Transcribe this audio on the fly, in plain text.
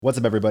What's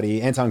up,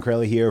 everybody? Anton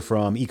Kraly here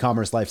from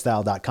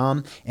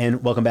ecommercelifestyle.com,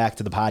 and welcome back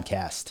to the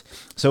podcast.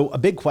 So a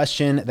big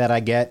question that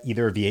I get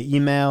either via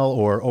email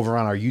or over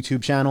on our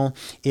YouTube channel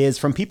is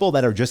from people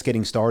that are just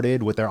getting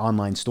started with their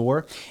online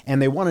store,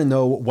 and they want to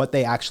know what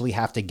they actually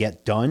have to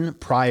get done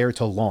prior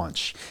to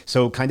launch.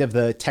 So kind of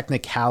the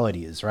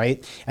technicalities,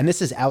 right? And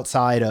this is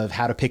outside of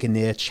how to pick a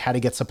niche, how to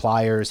get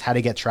suppliers, how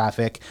to get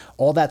traffic,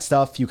 all that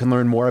stuff you can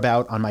learn more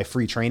about on my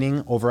free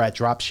training over at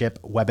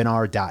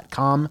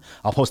dropshipwebinar.com.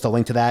 I'll post a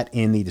link to that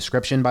in the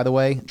description, by the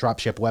way,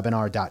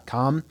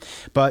 dropshipwebinar.com.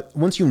 But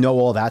once you know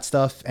all that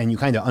stuff and you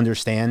kind of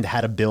understand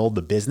how to build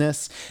the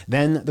business,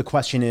 then the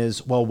question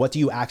is, well, what do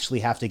you actually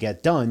have to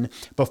get done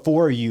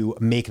before you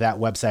make that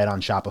website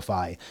on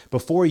Shopify,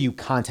 before you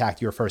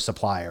contact your first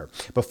supplier,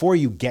 before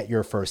you get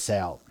your first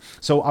sale?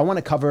 So I want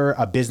to cover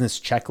a business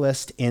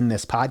checklist in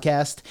this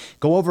podcast,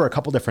 go over a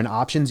couple different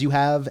options you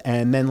have,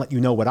 and then let you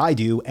know what I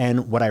do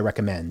and what I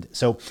recommend.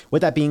 So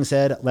with that being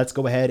said, let's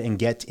go ahead and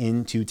get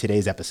into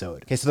today's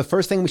episode. Okay, so the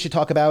first thing we should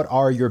talk about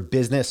are your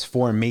business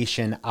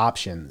formation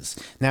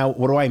options. Now,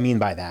 what do I mean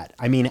by that?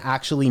 I mean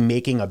actually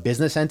making a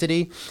business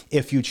entity,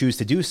 if you choose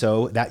to do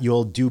so, that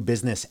you'll do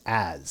business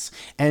as.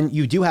 And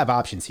you do have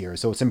options here,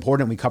 so it's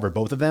important we cover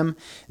both of them.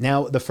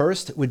 Now, the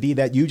first would be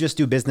that you just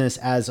do business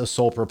as a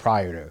sole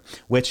proprietor,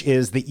 which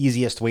is the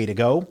easiest way to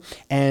go.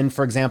 And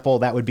for example,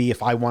 that would be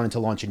if I wanted to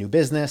launch a new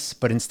business,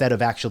 but instead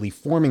of actually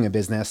forming a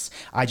business,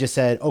 I just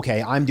said,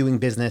 okay, I'm doing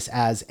business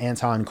as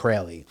Anton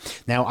Kraly.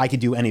 Now, I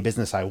could do any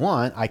business I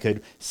want. I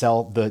could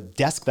sell the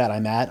desk that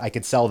I'm at. I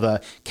could sell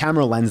the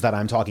camera lens that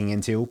I'm talking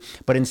into.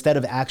 But instead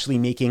of actually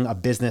making a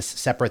business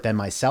separate than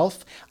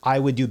myself, I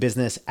would do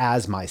business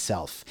as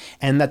myself.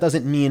 And that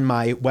doesn't mean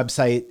my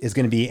website is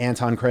going to be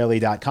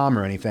antonkraly.com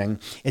or anything.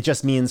 It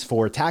just means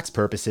for tax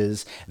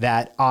purposes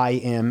that I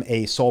am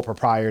a sole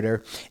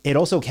proprietor. It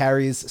also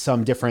carries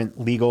some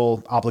different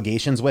legal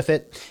obligations with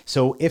it.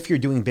 So if you're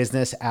doing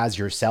business as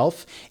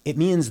yourself, it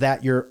means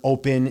that you're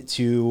open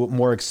to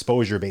more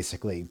exposure,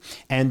 basically.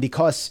 And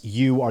because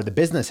you are the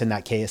business in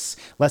that case,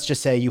 let's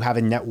just say you have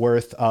a net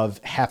worth of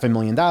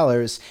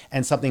 $500,000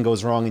 and something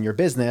goes wrong in your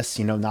business,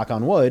 knock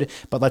on wood,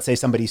 but let's say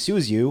somebody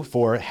sues you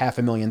for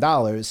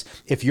 $500,000.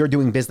 If you're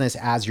doing business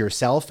as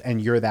yourself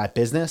and you're that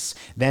business,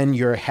 then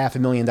your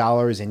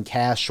 $500,000 in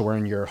cash or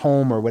in your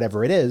home or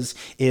whatever it is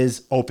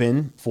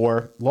open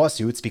for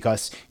lawsuits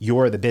because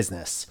you're the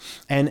business.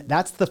 And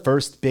that's the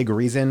first big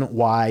reason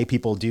why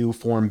people do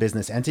form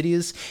business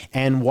entities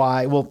and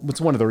why, well, it's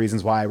one of the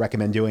reasons why I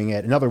recommend doing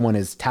it. Another one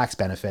is tax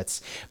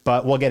benefits,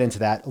 but we'll get into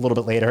that a little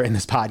bit later in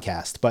this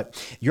podcast.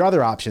 But your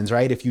other options,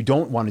 right, if you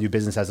don't want to do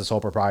business as a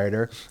sole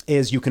proprietor,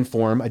 is you can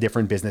form a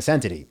different business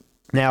entity.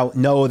 Now,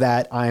 know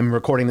that I'm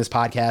recording this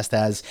podcast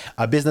as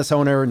a business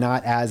owner,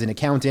 not as an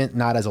accountant,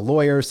 not as a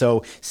lawyer,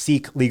 so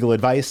seek legal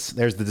advice.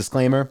 There's the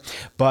disclaimer.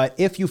 But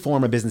if you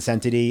form a business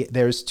entity,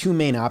 there's two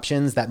main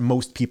options that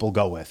most people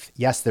go with.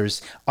 Yes,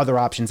 there's other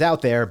options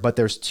out there, but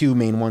there's two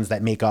main ones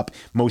that make up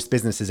most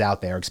businesses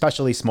out there,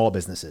 especially small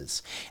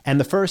businesses. And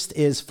the first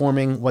is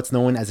forming what's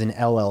known as an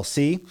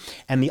LLC,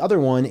 and the other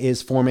one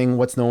is forming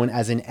what's known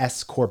as an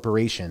S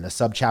corporation, a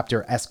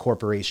subchapter S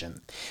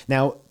corporation.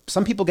 Now,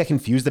 some people get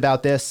confused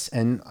about this,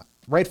 and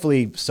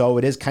rightfully so,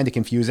 it is kind of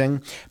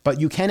confusing, but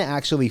you can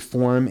actually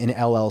form an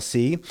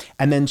LLC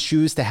and then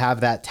choose to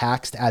have that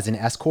taxed as an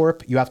S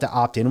Corp. You have to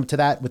opt into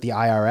that with the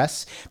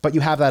IRS, but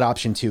you have that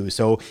option too.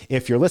 So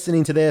if you're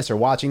listening to this or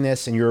watching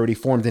this and you're already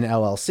formed an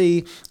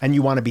LLC and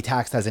you want to be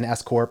taxed as an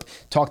S Corp,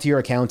 talk to your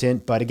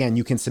accountant. But again,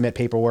 you can submit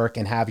paperwork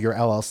and have your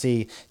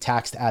LLC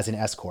taxed as an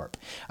S Corp.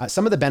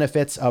 Some of the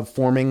benefits of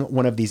forming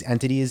one of these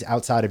entities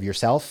outside of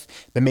yourself,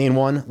 the main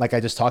one, like I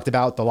just talked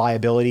about, the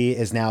liability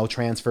is now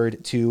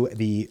transferred to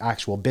the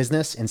actual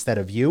business instead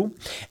of you.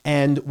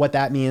 And what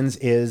that means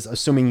is,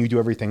 assuming you do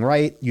everything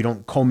right, you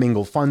don't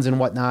commingle funds and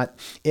whatnot.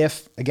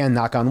 If, again,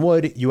 knock on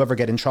wood, you ever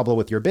get in trouble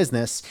with your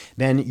business,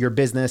 then your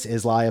business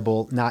is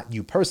liable, not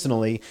you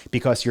personally,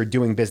 because you're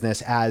doing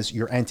business as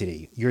your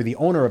entity. You're the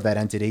owner of that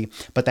entity,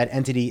 but that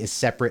entity is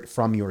separate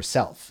from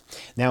yourself.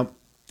 Now,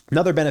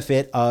 another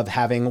benefit of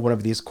having one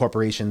of these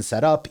corporations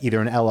set up,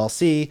 either an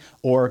LLC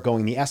or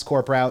going the S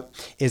Corp route,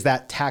 is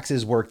that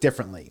taxes work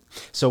differently.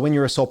 So when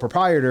you're a sole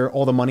proprietor,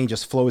 all the money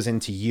just flows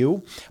into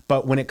you.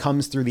 But when it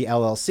comes through the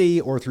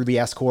LLC or through the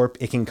S Corp,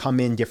 it can come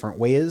in different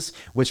ways,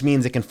 which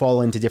means it can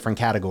fall into different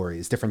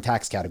categories, different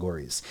tax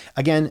categories.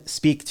 Again,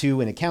 speak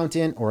to an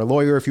accountant or a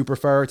lawyer if you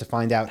prefer to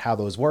find out how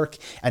those work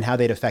and how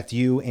they'd affect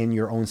you in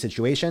your own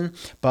situation.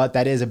 But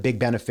that is a big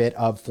benefit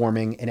of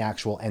forming an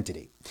actual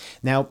entity.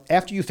 Now,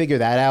 after you figure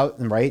that out,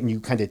 right, and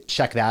you kind of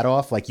check that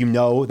off, like you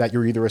know that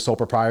you're either a sole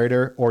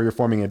proprietor or you're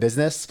forming a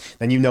business,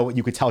 then you know what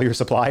you could tell your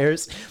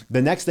suppliers.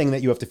 The next thing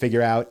that you have to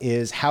figure out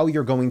is how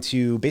you're going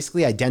to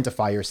basically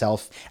identify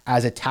yourself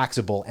as a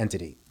taxable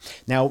entity.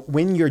 Now,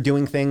 when you're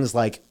doing things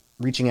like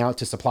reaching out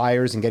to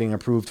suppliers and getting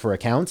approved for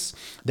accounts,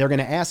 they're going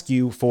to ask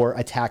you for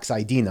a tax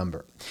ID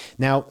number.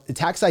 Now, the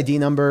tax ID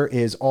number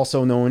is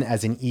also known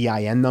as an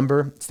EIN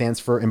number. It stands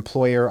for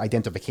Employer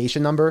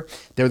Identification Number.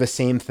 They're the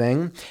same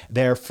thing.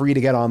 They're free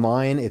to get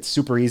online. It's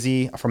super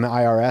easy from the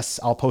IRS.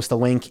 I'll post a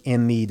link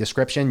in the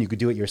description. You could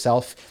do it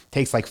yourself. It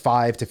takes like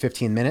 5 to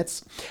 15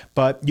 minutes.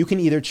 But you can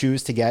either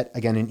choose to get,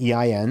 again, an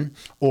EIN,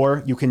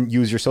 or you can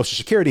use your social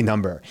security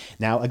number.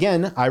 Now,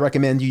 again, I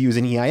recommend you use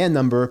an EIN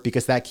number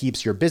because that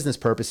keeps your business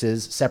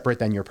purposes separate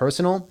than your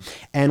personal.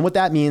 And what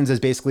that means is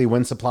basically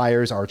when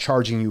suppliers are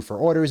charging you for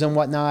orders and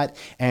whatnot,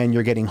 and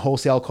you're getting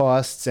wholesale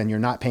costs and you're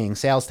not paying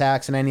sales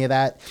tax and any of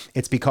that,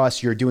 it's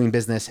because you're doing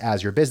business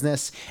as your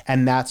business.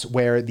 And that's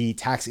where the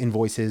tax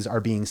invoices are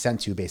being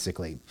sent to,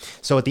 basically.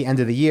 So at the end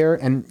of the year,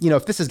 and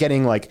if this is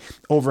getting like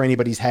over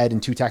anybody's head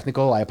and too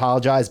technical, I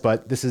apologize,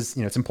 but this is,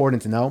 it's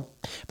important to know.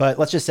 But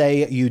let's just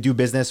say you do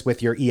business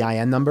with your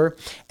EIN number,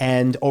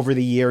 and over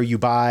the year you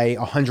buy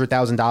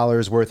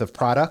 $100,000 worth of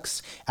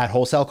products at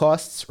wholesale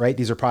costs, right?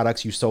 These are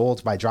products you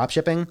sold by drop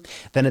shipping.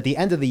 Then at the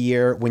end of the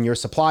year, when your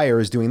supplier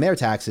is doing their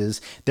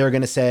taxes, they're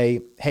going to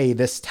say, hey,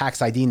 this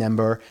tax ID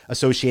number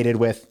associated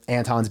with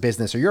Anton's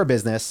business or your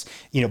business,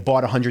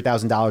 bought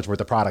 $100,000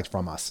 worth of product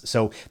from us.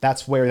 So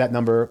that's where that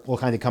number will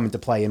kind of come into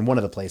play in one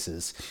of the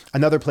places.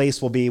 Another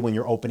place will be when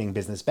you're opening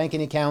business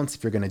banking accounts.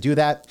 If you're going to do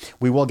that,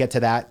 we will get to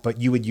that, but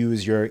you would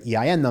use your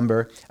EIN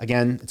number.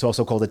 Again, it's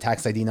also called a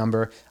tax ID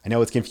number. I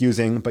know it's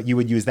confusing, but you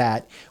would use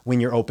that when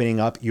you're opening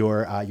up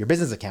your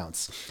business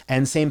accounts.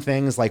 And same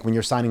things like when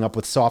you're signing up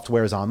with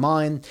softwares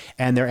online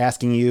and they're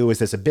asking you, is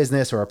this a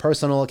business or a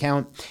personal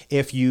account?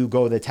 If you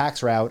go the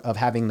tax route of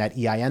having that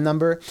EIN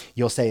number,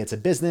 you'll say it's a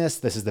business.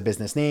 This is the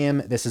business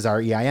name. This is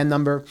our EIN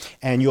number.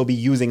 And you'll be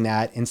using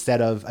that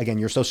instead of, again,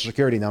 your social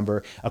security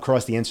number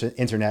across the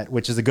internet,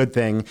 which is a good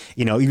thing,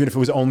 even if it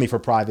was only for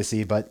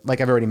privacy. But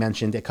like I've already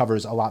mentioned, it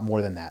covers a lot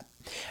more than that.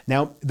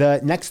 Now, the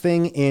next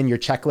thing in your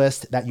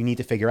checklist that you need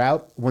to figure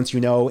out, once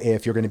you know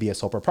if you're going to be a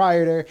sole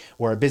proprietor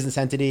or a business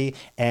entity,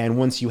 and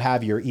once you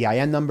have your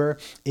EIN number,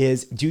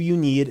 is do you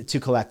need to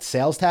collect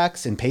sales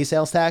tax and pay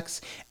sales tax?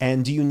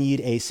 And do you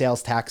need a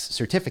sales tax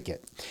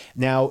certificate?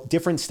 Now,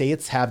 different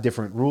states have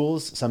different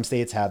rules. Some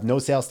states have no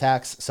sales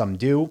tax, some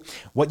do.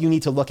 What you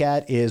need to look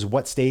at is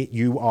what state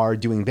you are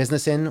doing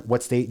business in,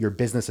 what state your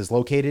business is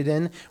located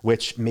in,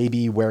 which may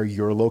be where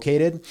you're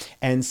located,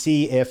 and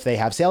see if they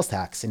have sales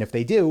tax. And if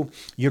they do,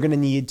 you're going to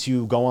need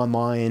to go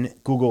online,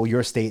 Google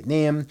your state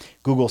name,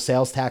 Google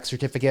sales tax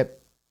certificate,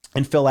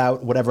 and fill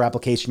out whatever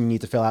application you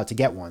need to fill out to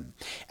get one.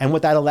 And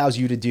what that allows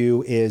you to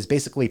do is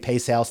basically pay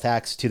sales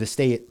tax to the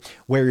state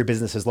where your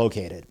business is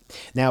located.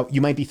 Now,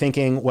 you might be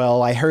thinking,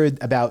 well, I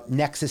heard about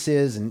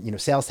nexuses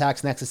and sales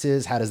tax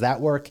nexuses. How does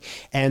that work?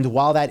 And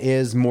while that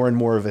is more and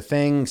more of a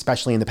thing,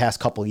 especially in the past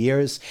couple of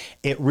years,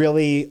 it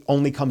really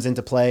only comes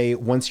into play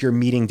once you're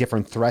meeting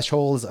different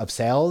thresholds of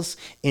sales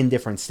in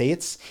different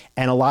states.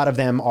 And a lot of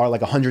them are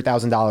like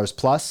 $100,000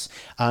 plus.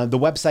 The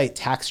website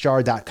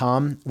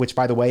taxjar.com, which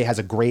by the way has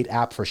a great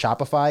app for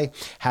Shopify,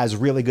 has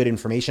really good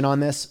information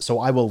on this. So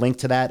I will link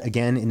to that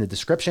again in the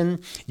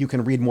description. You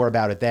can read more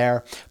about it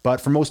there.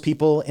 But for most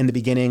people in the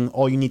beginning,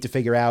 all you need to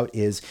figure out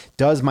is,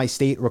 does my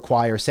state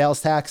require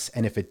sales tax?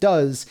 And if it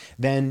does,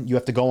 then you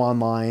have to go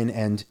online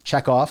and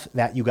check off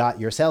that you got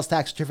your sales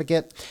tax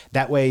certificate.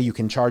 That way you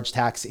can charge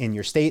tax in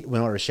your state in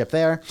order to ship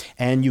there,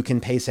 and you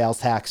can pay sales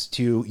tax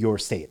to your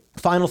state.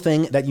 Final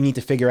thing that you need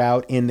to figure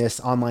out in this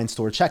online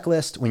store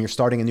checklist when you're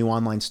starting a new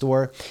online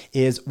store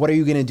is, what are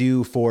you going to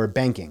do for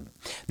banking?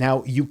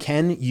 Now, you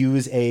can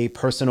use a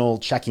personal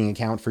checking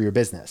account for your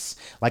business.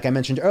 Like I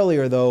mentioned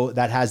earlier, though,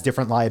 that has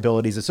different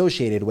liabilities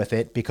associated with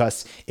it,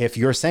 because if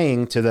you're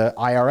saying to the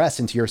IRS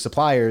and to your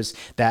suppliers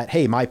that,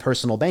 hey, my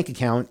personal bank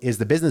account is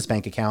the business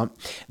bank account,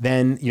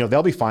 then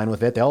they'll be fine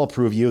with it. They'll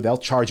approve you. They'll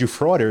charge you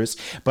for orders.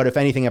 But if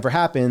anything ever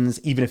happens,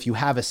 even if you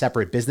have a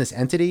separate business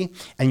entity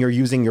and you're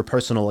using your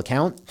personal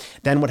account,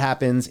 then what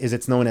happens is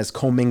it's known as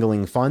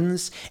commingling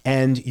funds,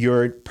 and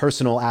your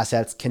personal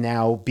assets can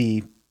now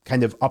be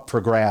kind of up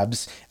for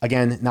grabs.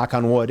 Again, knock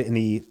on wood, in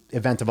the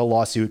event of a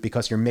lawsuit,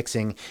 because you're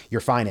mixing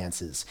your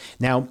finances.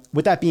 Now,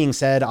 with that being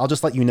said, I'll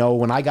just let you know,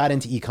 when I got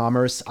into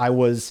e-commerce, I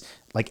was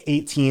like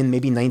 18,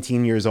 maybe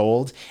 19 years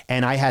old,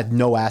 and I had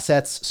no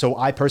assets. So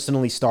I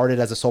personally started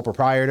as a sole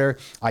proprietor.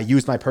 I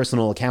used my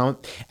personal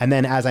account. And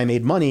then as I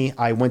made money,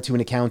 I went to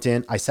an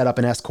accountant. I set up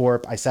an S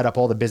Corp. I set up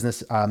all the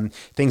business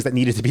things that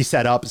needed to be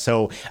set up.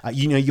 So,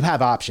 you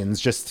have options.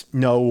 Just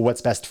know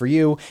what's best for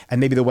you. And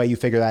maybe the way you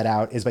figure that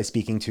out is by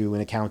speaking to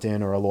an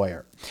accountant or a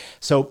lawyer.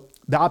 So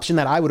the option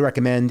that I would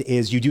recommend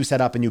is you do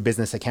set up a new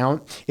business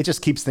account. It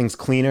just keeps things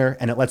cleaner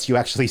and it lets you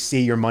actually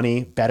see your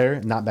money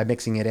better, not by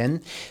mixing it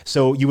in.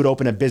 So you would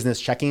open a business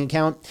checking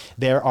account.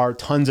 There are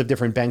tons of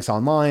different banks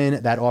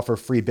online that offer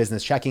free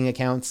business checking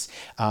accounts.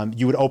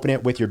 You would open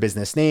it with your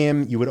business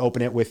name. You would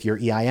open it with your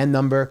EIN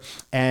number.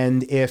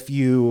 And if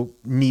you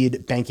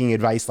need banking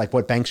advice, like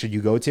what bank should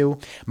you go to?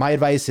 My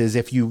advice is,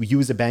 if you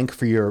use a bank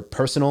for your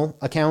personal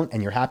account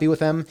and you're happy with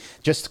them,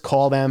 just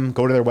call them,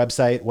 go to their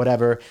website,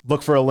 whatever,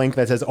 look for a link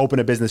that says open open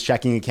a business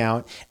checking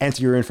account,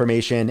 enter your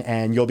information,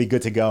 and you'll be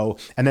good to go.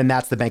 And then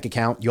that's the bank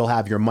account you'll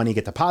have your money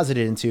get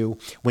deposited into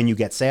when you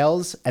get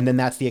sales. And then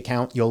that's the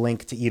account you'll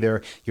link to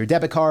either your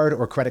debit card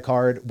or credit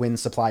card when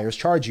suppliers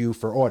charge you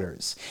for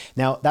orders.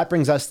 Now, that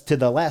brings us to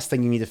the last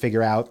thing you need to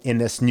figure out in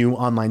this new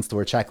online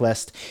store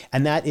checklist,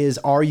 and that is,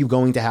 are you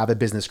going to have a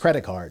business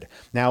credit card?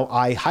 Now,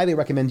 I highly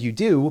recommend you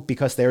do,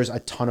 because there's a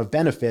ton of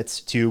benefits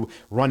to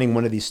running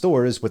one of these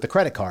stores with a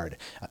credit card.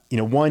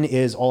 One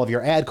is all of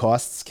your ad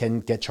costs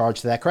can get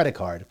charged to that credit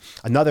card.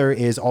 Another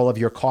is all of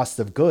your costs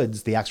of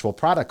goods, the actual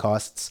product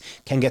costs,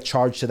 can get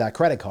charged to that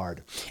credit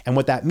card. And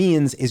what that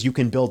means is you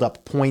can build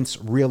up points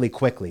really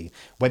quickly,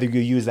 whether you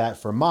use that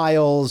for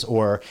miles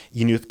or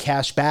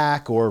cash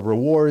back or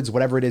rewards,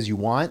 whatever it is you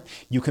want,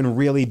 you can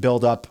really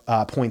build up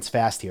points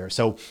fast here.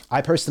 So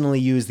I personally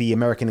use the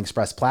American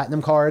Express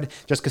Platinum card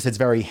just because it's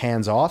very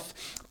hands-off,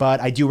 but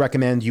I do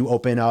recommend you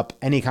open up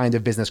any kind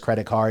of business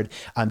credit card.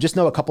 Just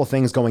know a couple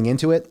things going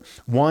into it.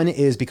 One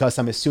is because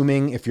I'm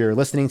assuming if you're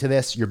listening to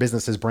this, your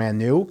business is brand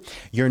new,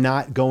 you're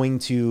not going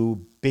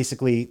to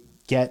basically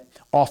get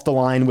off the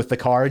line with the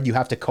card. You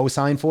have to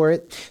co-sign for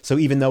it. So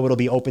even though it'll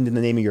be opened in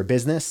the name of your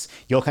business,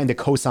 you'll kind of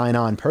co-sign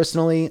on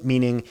personally,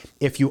 meaning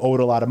if you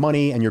owed a lot of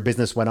money and your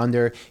business went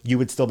under, you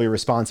would still be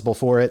responsible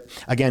for it.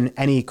 Again,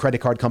 any credit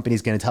card company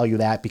is going to tell you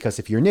that, because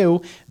if you're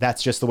new,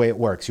 that's just the way it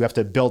works. You have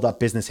to build up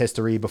business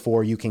history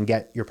before you can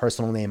get your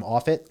personal name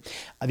off it.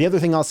 The other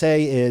thing I'll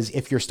say is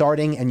if you're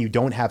starting and you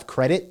don't have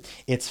credit,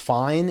 it's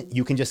fine.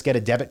 You can just get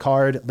a debit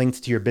card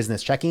linked to your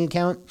business checking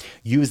account,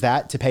 use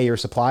that to pay your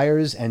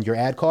suppliers and your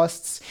ad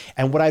costs.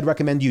 And what I'd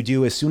recommend you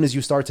do as soon as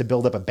you start to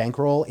build up a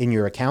bankroll in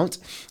your account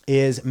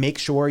is make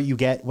sure you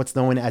get what's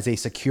known as a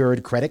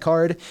secured credit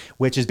card,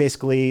 which is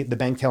basically the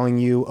bank telling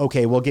you,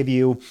 okay, we'll give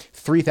you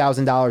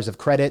 $3,000 of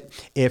credit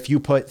if you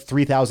put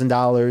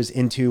 $3,000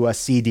 into a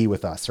CD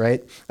with us,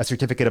 right? A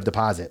certificate of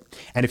deposit.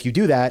 And if you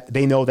do that,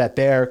 they know that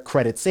they're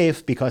credit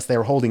safe because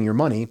they're holding your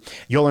money.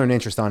 You'll earn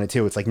interest on it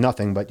too. It's like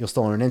nothing, but you'll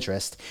still earn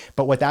interest.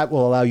 But what that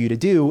will allow you to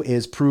do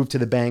is prove to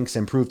the banks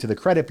and prove to the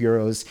credit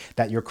bureaus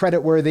that you're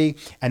credit worthy,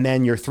 and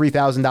then your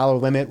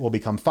 $3,000 limit will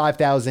become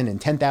 $5,000 and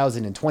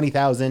 $10,000 and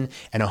 $20,000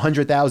 and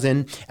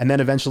 $100,000, and then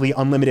eventually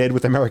unlimited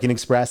with American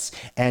Express,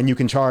 and you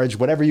can charge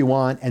whatever you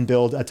want and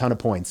build a ton of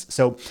points.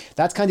 So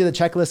that's kind of the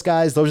checklist,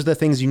 guys. Those are the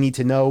things you need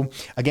to know.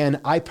 Again,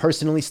 I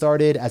personally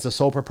started as a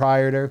sole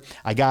proprietor.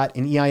 I got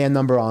an EIN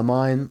number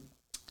online,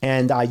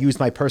 and I used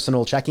my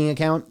personal checking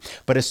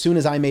account. But as soon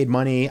as I made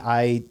money,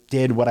 I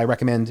did what I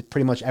recommend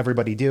pretty much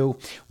everybody do,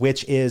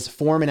 which is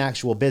form an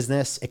actual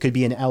business. It could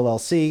be an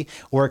LLC,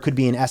 or it could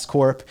be an S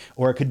Corp,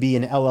 or it could be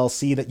an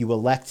LLC that you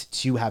elect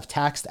to have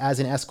taxed as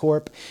an S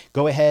Corp.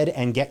 Go ahead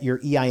and get your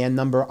EIN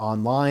number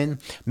online.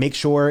 Make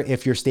sure,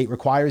 if your state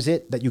requires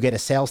it, that you get a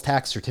sales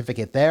tax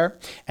certificate there,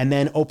 and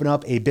then open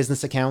up a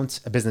business account,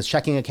 a business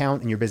checking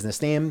account in your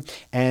business name.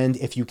 And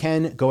if you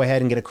can, go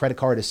ahead and get a credit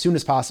card as soon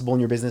as possible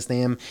in your business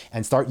name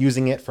and start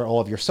using it for all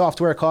of your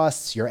software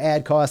costs, your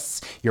ad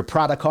costs, your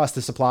product costs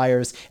to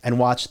suppliers, and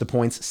watch the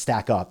points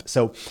stack up.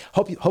 So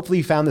hopefully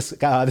you found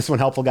this one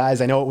helpful,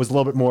 guys. I know it was a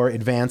little bit more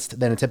advanced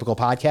than a typical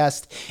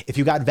podcast. If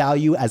you got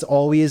value, as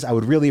always, I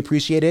would really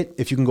appreciate it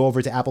if you can go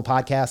over to Apple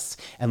Podcasts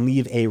and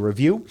leave a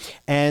review.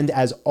 And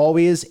as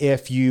always,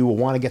 if you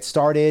want to get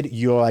started,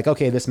 you're like,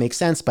 okay, this makes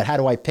sense, but how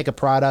do I pick a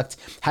product?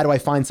 How do I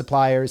find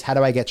suppliers? How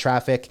do I get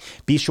traffic?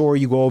 Be sure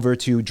you go over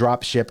to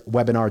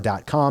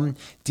dropshipwebinar.com,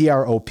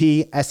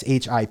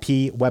 DROPSHIP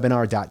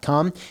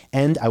webinar.com,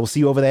 and I will see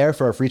you over there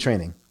for a free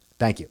training.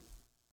 Thank you.